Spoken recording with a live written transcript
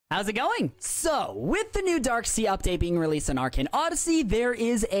How's it going? So, with the new Dark Sea update being released on Arcane Odyssey, there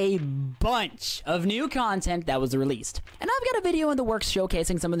is a bunch of new content that was released. And I've got a video in the works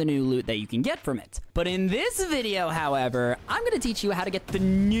showcasing some of the new loot that you can get from it. But in this video, however, I'm going to teach you how to get the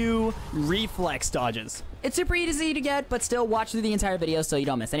new Reflex dodges. It's super easy to get, but still watch through the entire video so you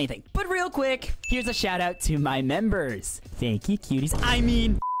don't miss anything. But real quick, here's a shout out to my members. Thank you,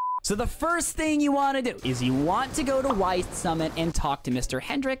 cuties. So the first thing you want to do is you want to go to White Summit and talk to Mr.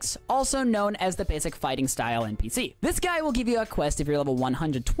 Hendrix, also known as the basic fighting style NPC. This guy will give you a quest if you're level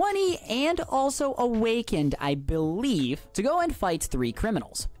 120 and also awakened, I believe, to go and fight 3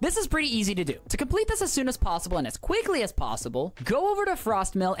 criminals. This is pretty easy to do. To complete this as soon as possible and as quickly as possible, go over to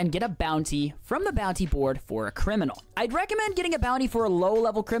Frostmill and get a bounty from the bounty board for a criminal. I'd recommend getting a bounty for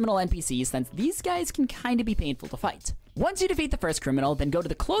low-level criminal NPCs since these guys can kind of be painful to fight. Once you defeat the first criminal, then go to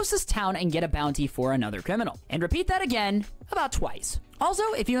the closest town and get a bounty for another criminal. And repeat that again about twice. Also,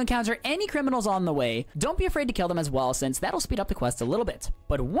 if you encounter any criminals on the way, don't be afraid to kill them as well, since that'll speed up the quest a little bit.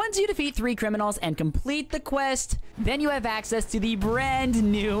 But once you defeat 3 criminals and complete the quest, then you have access to the brand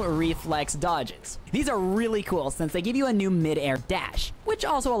new Reflex dodges. These are really cool since they give you a new mid-air dash, which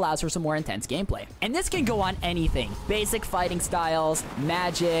also allows for some more intense gameplay. And this can go on anything. Basic fighting styles,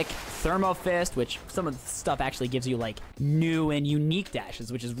 magic, thermo fist, which some of the stuff actually gives you like new and unique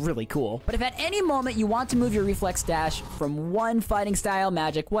dashes, which is really cool. But if at any moment you want to move your Reflex dash from one fighting style,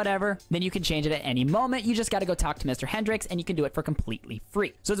 magic, whatever, then you can change it at any moment. You just gotta go talk to Mr. Hendrix and you can do it for completely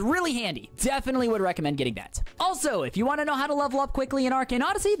free. So it's really handy. Definitely would recommend getting that. Also, if you wanna know how to level up quickly in Arcane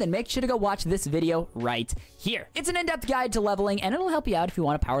Odyssey, then make sure to go watch this video right here. It's an in-depth guide to leveling and it'll help you out if you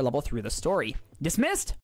wanna power level through the story. Dismissed?